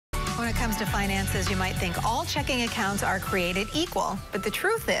it comes to finances, you might think all checking accounts are created equal. But the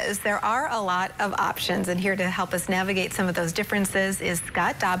truth is there are a lot of options. And here to help us navigate some of those differences is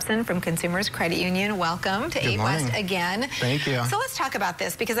Scott Dobson from Consumers Credit Union. Welcome to eightWest again. Thank you. So let's talk about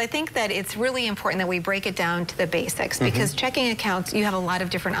this, because I think that it's really important that we break it down to the basics, because checking accounts, you have a lot of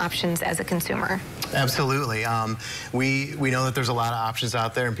different options as a consumer. Absolutely. We know that there's a lot of options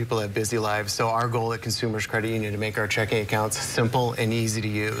out there and people have busy lives. So our goal at Consumers Credit Union to make our checking accounts simple and easy to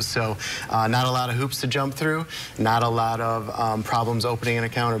use. So not a lot of hoops to jump through, not a lot of problems opening an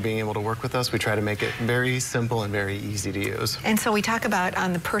account or being able to work with us. We try to make it very simple and very easy to use. And so we talk about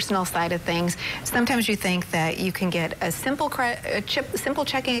on the personal side of things, sometimes you think that you can get a simple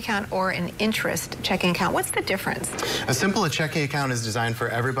checking account or an interest checking account. What's the difference? A simple checking account is designed for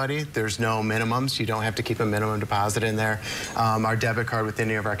everybody. There's no minimums. You don't have to keep a minimum deposit in there. Our debit card with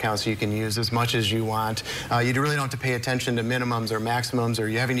any of our accounts you can use as much as you want. You really don't have to pay attention to minimums or maximums, or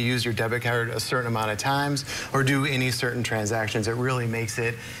you having to use your debit card a certain amount of times or do any certain transactions. It really makes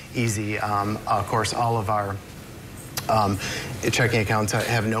it easy. Of course, all of our checking accounts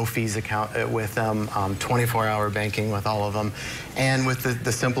have no fees with them, 24-hour banking with all of them. And with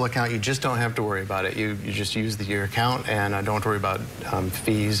the simple account, you just don't have to worry about it. You just use your account and don't have to worry about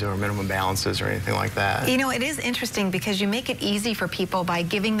fees or minimum balances or anything like that. You know, it is interesting because you make it easy for people by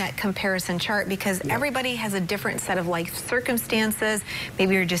giving that comparison chart, because everybody has a different set of life circumstances.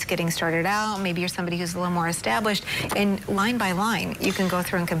 Maybe you're just getting started out. Maybe you're somebody who's a little more established. And line by line, you can go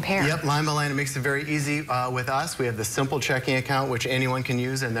through and compare. Yep, line by line. It makes it very easy with us. We have the simple checking account, which anyone can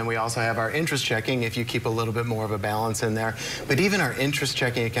use, and then we also have our interest checking if you keep a little bit more of a balance in there. But even our interest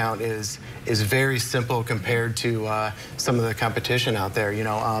checking account is very simple compared to some of the competition out there. You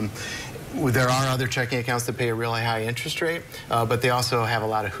know, there are other checking accounts that pay a really high interest rate, but they also have a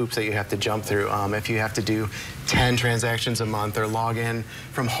lot of hoops that you have to jump through. If you have to do 10 transactions a month or log in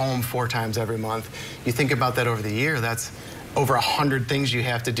from home 4 times every month, you think about that over the year, that's over 100 things you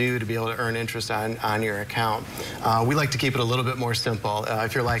have to do to be able to earn interest on your account. We like to keep it a little bit more simple.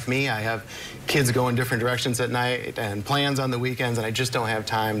 If you're like me, I have kids going different directions at night and plans on the weekends, and I just don't have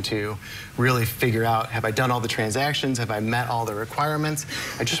time to really figure out, have I done all the transactions? Have I met all the requirements?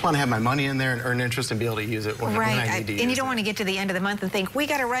 I just want to have my money in there and earn interest and be able to use it when I need to use it. And you don't want to get to the end of the month and think, we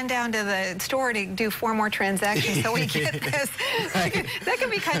got to run down to the store to do 4 more transactions so we get this. That can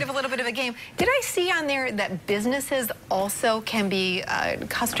be kind of a little bit of a game. Did I see on there that businesses also can be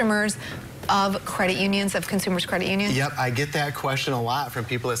customers of credit unions, of Consumers Credit Union? Yep, I get that question a lot from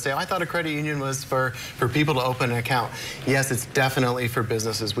people that say, oh, I thought a credit union was for people to open an account. Yes, it's definitely for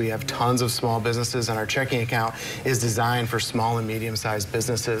businesses. We have tons of small businesses, and our checking account is designed for small and medium-sized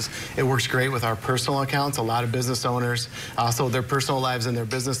businesses. It works great with our personal accounts. A lot of business owners, also their personal lives and their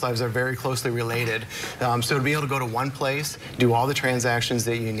business lives are very closely related. So to be able to go to one place, do all the transactions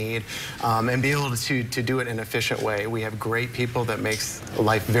that you need, and be able to do it in an efficient way. We have great people that makes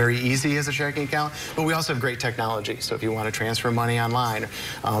life very easy as a checking account, but we also have great technology. So if you want to transfer money online,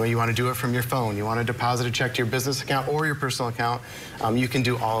 or you want to do it from your phone, you want to deposit a check to your business account or your personal account, you can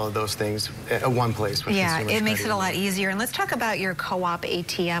do all of those things at one place. With it makes it a lot easier. And let's talk about your co-op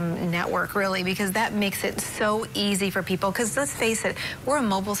ATM network, really, because that makes it so easy for people, because let's face it, we're a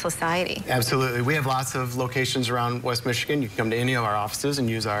mobile society. Absolutely. We have lots of locations around West Michigan. You can come to any of our offices and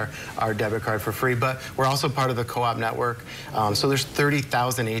use our debit card for free, but we're also part of the co-op network. So there's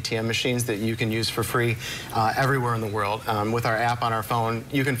 30,000 ATM machines that you can use for free everywhere in the world. With our app on our phone,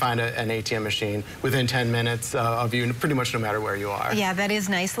 you can find an ATM machine within 10 minutes of you, pretty much no matter where you are. Yeah, that is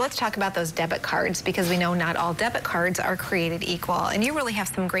nice. So let's talk about those debit cards, because we know not all debit cards are created equal, and you really have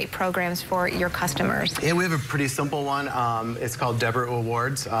some great programs for your customers. Yeah, we have a pretty simple one. It's called Debit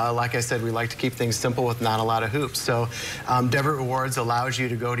Rewards. Like I said, we like to keep things simple with not a lot of hoops. So Debit Rewards allows you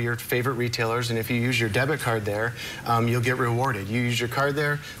to go to your favorite retailers, and if you use your debit card there, you'll get rewarded. You use your card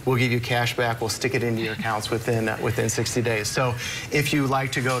there, we'll give you cash back. We'll stick it into your accounts within 60 days. So if you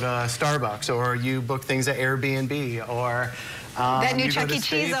like to go to Starbucks, or you book things at Airbnb, or that new Chuck E.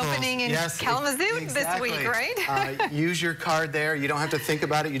 Cheese opening in Kalamazoo this week, right? Use your card there. You don't have to think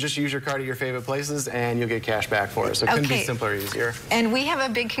about it. You just use your card at your favorite places, and you'll get cash back for it. So it couldn't be simpler or easier. And we have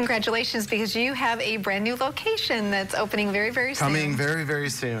a big congratulations, because you have a brand new location that's opening very, very soon. Coming very, very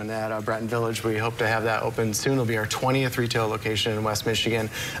soon at Breton Village. We hope to have that open soon. It'll be our 20th retail location in West Michigan.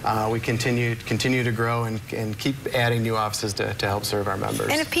 We continue to grow and keep adding new offices to help serve our members.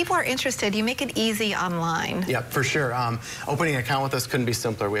 And if people are interested, you make it easy online. Yep, for sure. Opening an account with us couldn't be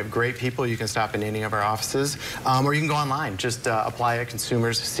simpler. We have great people. You can stop in any of our offices, or you can go online. Just apply at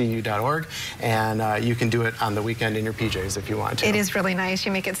consumerscu.org, and you can do it on the weekend in your PJs if you want to. It is really nice.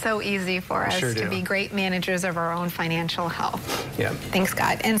 You make it so easy for us Sure to do. be great managers of our own financial health. Yeah. Thanks,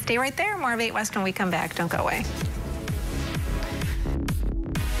 Scott. And stay right there. More of 8 West when we come back. Don't go away.